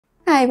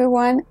Hi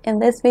everyone, in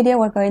this video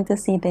we're going to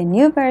see the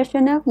new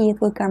version of YITH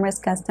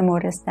WooCommerce Custom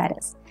Order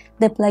Status,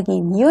 the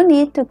plugin you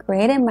need to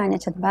create and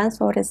manage advanced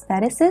order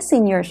statuses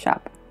in your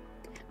shop.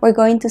 We're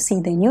going to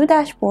see the new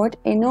dashboard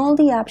and all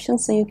the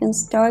options so you can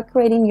start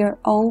creating your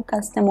own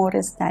custom order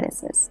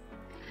statuses.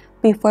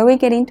 Before we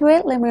get into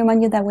it, let me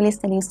remind you that we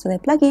list the links to the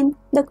plugin,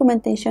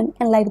 documentation,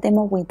 and live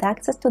demo with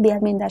access to the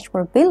admin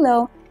dashboard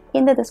below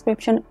in the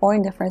description or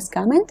in the first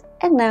comment.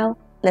 And now,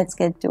 let's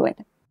get to it.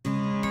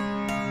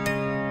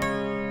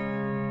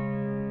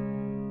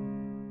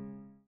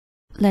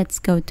 Let's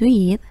go to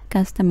YITH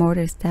Custom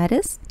Order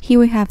Status. Here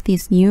we have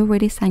this new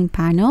redesigned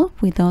panel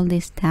with all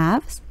these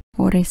tabs: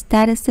 Order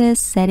Statuses,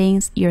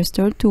 Settings, Your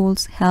Store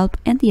Tools, Help,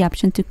 and the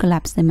option to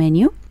collapse the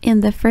menu. In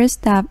the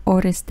first tab,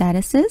 Order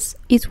Statuses,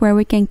 is where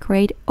we can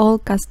create all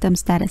custom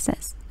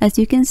statuses. As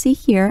you can see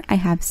here, I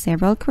have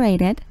several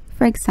created.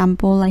 For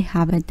example, I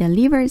have a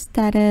delivered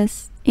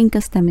status. In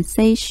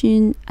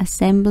customization,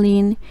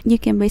 assembling, you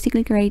can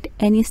basically create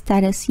any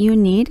status you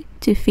need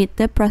to fit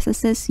the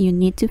processes you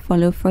need to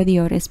follow for the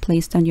orders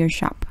placed on your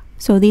shop.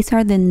 So these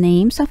are the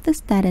names of the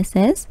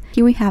statuses.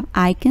 Here we have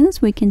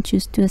icons. We can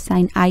choose to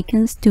assign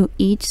icons to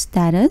each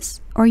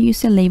status or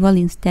use a label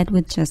instead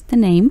with just the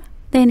name.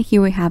 Then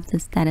here we have the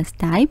status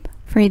type.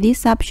 For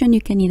this option, you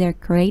can either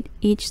create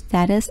each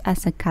status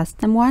as a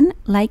custom one,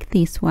 like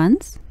these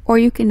ones, or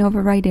you can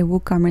override a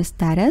WooCommerce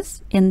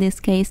status. In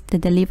this case, the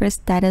delivered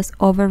status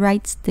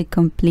overrides the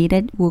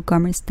completed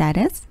WooCommerce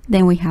status.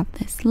 Then we have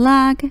the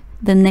slug,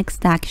 the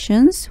next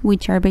actions,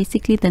 which are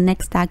basically the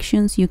next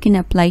actions you can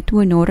apply to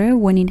an order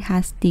when it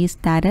has this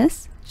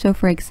status. So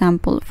for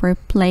example, for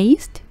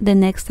placed, the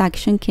next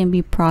action can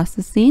be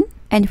processing,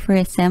 and for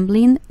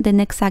assembling, the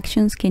next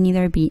actions can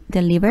either be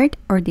delivered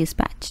or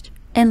dispatched.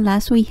 And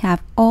last, we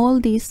have all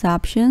these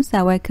options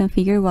that were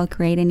configured while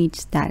creating each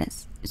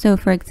status. So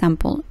for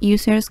example,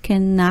 users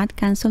cannot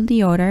cancel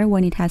the order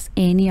when it has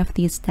any of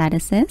these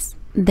statuses.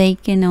 They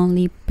can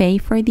only pay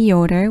for the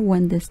order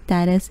when the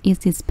status is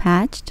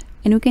dispatched.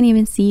 And we can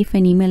even see if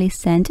an email is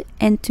sent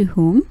and to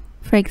whom.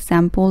 For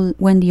example,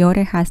 when the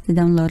order has the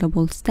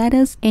downloadable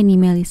status, an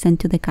email is sent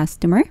to the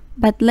customer.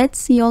 But let's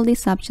see all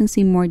these options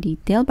in more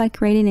detail by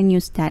creating a new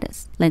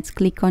status. Let's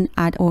click on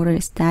Add Order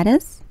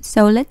Status.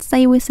 So let's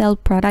say we sell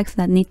products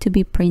that need to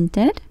be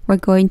printed. We're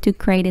going to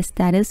create a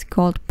status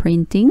called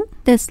Printing.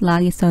 The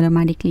slug is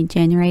automatically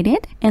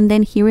generated. And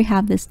then here we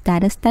have the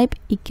status type.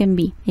 It can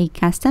be a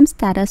custom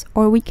status,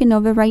 or we can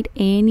override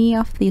any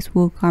of these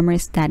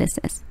WooCommerce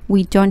statuses.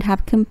 We don't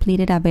have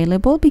completed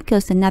available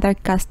because another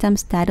custom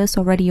status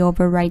already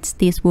overrides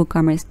this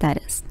WooCommerce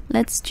status.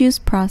 Let's choose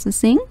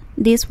processing.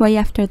 This way,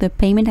 after the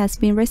payment has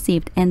been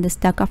received and the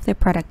stock of the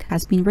product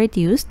has been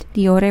reduced,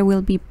 the order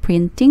will be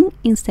printing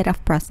instead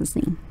of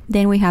processing.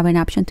 Then we have an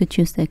option to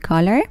choose the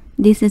color.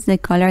 This is the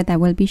color that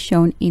will be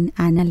shown in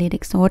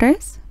analytics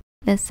orders.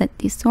 Let's set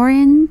this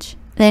orange.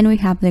 Then we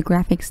have the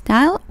graphic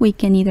style. We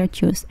can either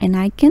choose an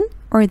icon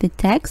or the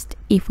text.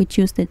 If we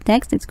choose the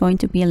text, it's going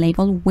to be a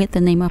label with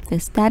the name of the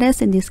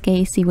status. In this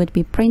case, it would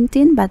be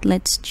printing, but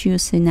let's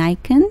choose an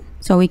icon.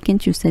 So we can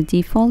choose a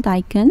default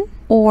icon,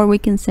 or we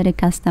can set a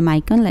custom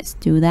icon. Let's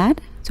do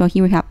that. So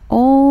here we have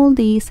all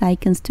these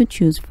icons to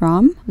choose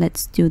from.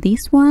 Let's do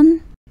this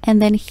one. And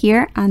then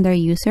here under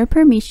user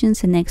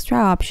permissions and extra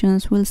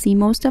options, we'll see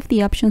most of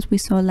the options we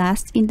saw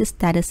last in the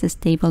statuses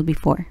table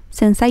before.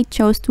 Since I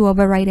chose to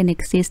override an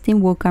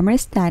existing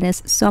WooCommerce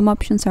status, some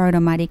options are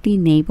automatically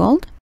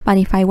enabled. But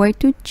if I were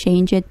to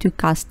change it to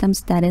custom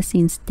status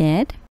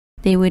instead,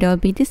 they would all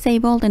be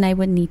disabled and I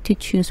would need to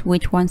choose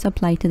which ones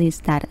apply to this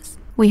status.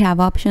 We have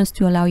options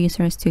to allow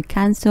users to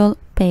cancel,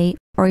 pay,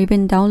 or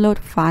even download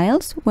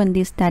files when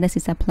this status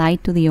is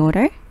applied to the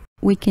order.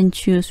 We can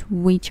choose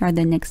which are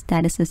the next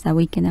statuses that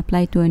we can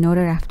apply to an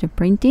order after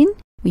printing.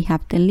 We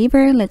have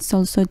deliver. Let's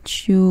also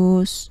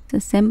choose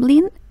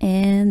assembling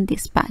and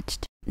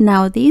dispatched.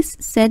 Now this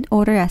set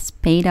order as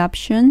paid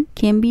option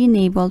can be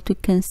enabled to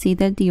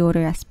consider the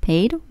order as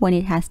paid when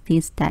it has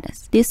this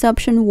status. This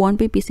option won't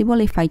be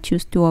visible if I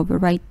choose to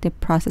override the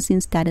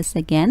processing status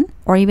again,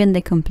 or even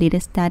the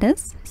completed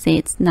status. Say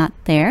it's not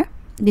there.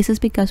 This is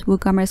because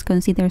WooCommerce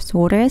considers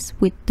orders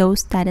with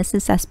those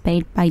statuses as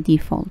paid by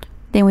default.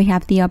 Then we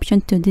have the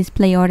option to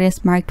display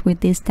orders marked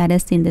with this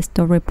status in the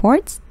store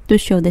reports, to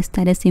show the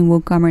status in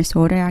WooCommerce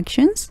order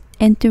actions,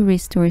 and to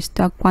restore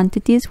stock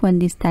quantities when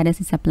this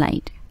status is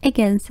applied.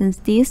 Again, since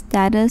this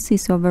status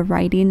is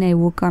overriding a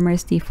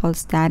WooCommerce default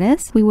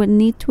status, we would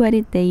need to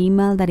edit the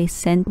email that is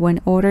sent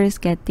when orders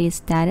get this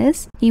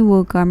status in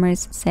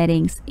WooCommerce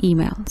settings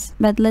emails.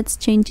 But let's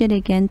change it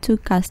again to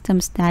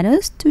custom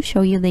status to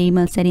show you the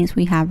email settings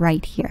we have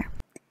right here.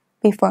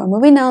 Before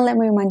moving on, let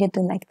me remind you to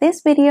like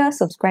this video,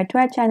 subscribe to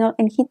our channel,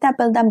 and hit that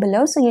bell down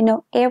below so you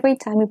know every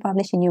time we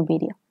publish a new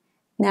video.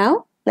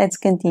 Now, let's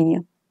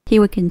continue. Here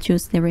we can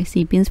choose the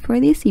recipients for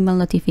this email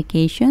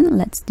notification.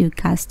 Let's do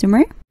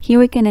customer. Here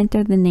we can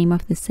enter the name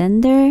of the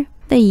sender,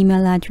 the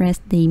email address,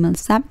 the email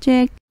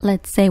subject.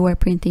 Let's say we're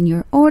printing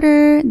your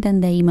order,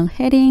 then the email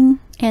heading,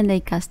 and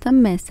a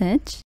custom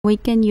message. We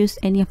can use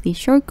any of these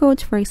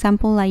shortcodes. For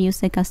example, I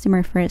use the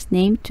customer first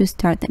name to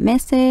start the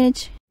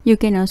message. You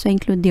can also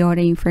include the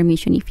order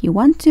information if you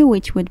want to,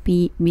 which would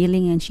be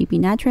billing and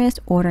shipping address,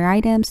 order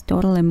items,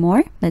 total, and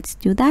more. Let's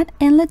do that,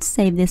 and let's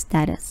save the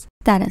status.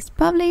 Status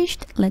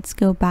published. Let's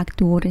go back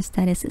to order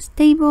statuses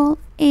table,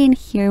 and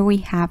here we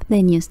have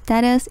the new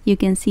status. You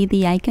can see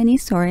the icon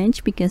is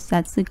orange because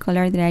that's the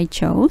color that I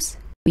chose.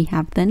 We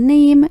have the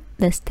name,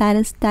 the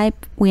status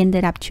type. We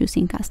ended up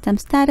choosing custom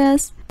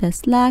status, the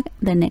slug,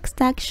 the next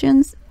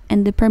actions,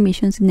 and the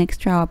permissions and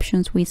extra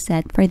options we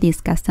set for this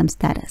custom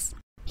status.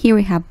 Here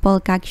we have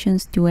bulk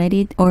actions to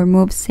edit or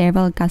move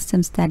several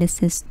custom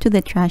statuses to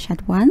the trash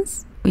at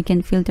once. We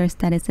can filter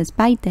statuses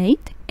by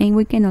date, and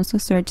we can also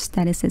search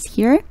statuses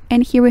here.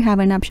 And here we have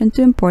an option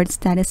to import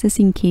statuses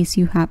in case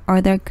you have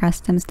other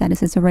custom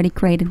statuses already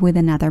created with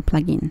another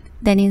plugin.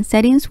 Then in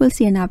settings, we'll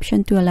see an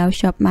option to allow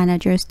shop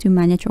managers to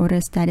manage order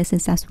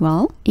statuses as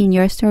well. In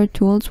your store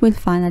tools, we'll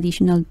find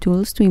additional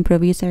tools to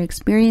improve user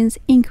experience,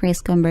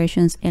 increase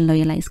conversions, and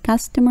loyalize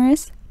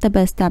customers. The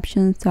best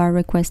options are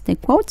request a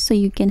quote, so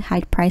you can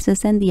hide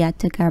prices and the add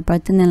to cart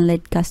button and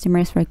let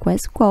customers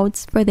request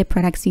quotes for the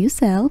products you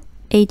sell.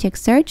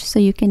 Ajax search, so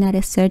you can add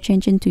a search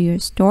engine to your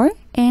store,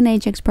 and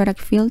Ajax product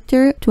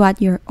filter to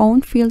add your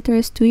own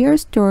filters to your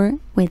store.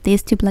 With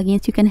these two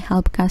plugins, you can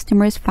help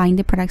customers find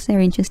the products they're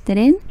interested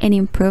in and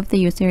improve the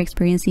user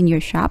experience in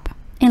your shop.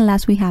 And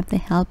last, we have the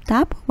help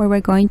tab, where we're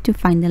going to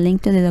find the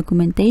link to the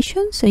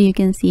documentation so you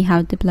can see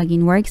how the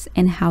plugin works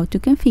and how to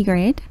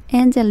configure it,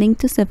 and the link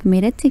to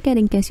submit a ticket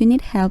in case you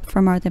need help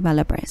from our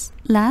developers.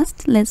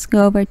 Last, let's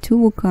go over to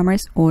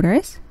WooCommerce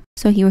orders.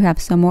 So here we have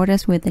some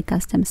orders with the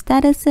custom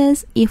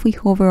statuses. If we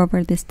hover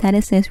over the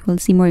statuses, we'll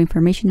see more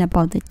information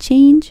about the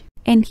change.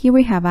 And here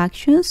we have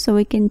actions, so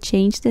we can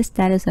change the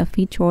status of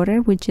each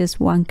order with just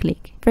one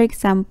click. For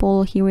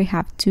example, here we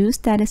have two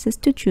statuses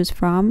to choose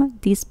from,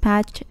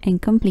 dispatched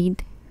and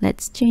complete.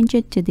 Let's change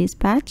it to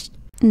dispatched.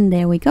 And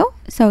there we go.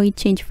 So it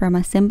changed from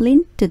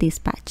assembling to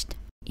dispatched.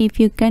 If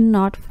you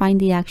cannot find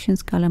the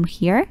actions column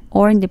here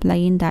or in the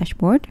plugin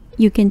dashboard,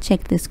 you can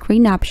check the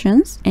screen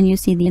options and you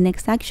see the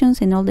next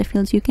actions and all the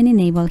fields you can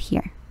enable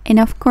here. And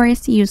of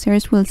course,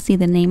 users will see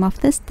the name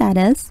of the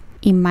status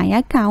in my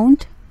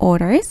account,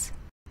 orders,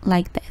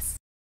 like this.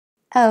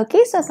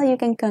 Okay, so that's how you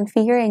can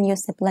configure and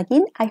use the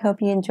plugin. I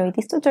hope you enjoyed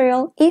this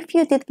tutorial. If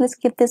you did, please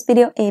give this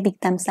video a big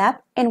thumbs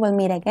up, and we'll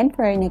meet again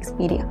for our next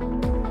video.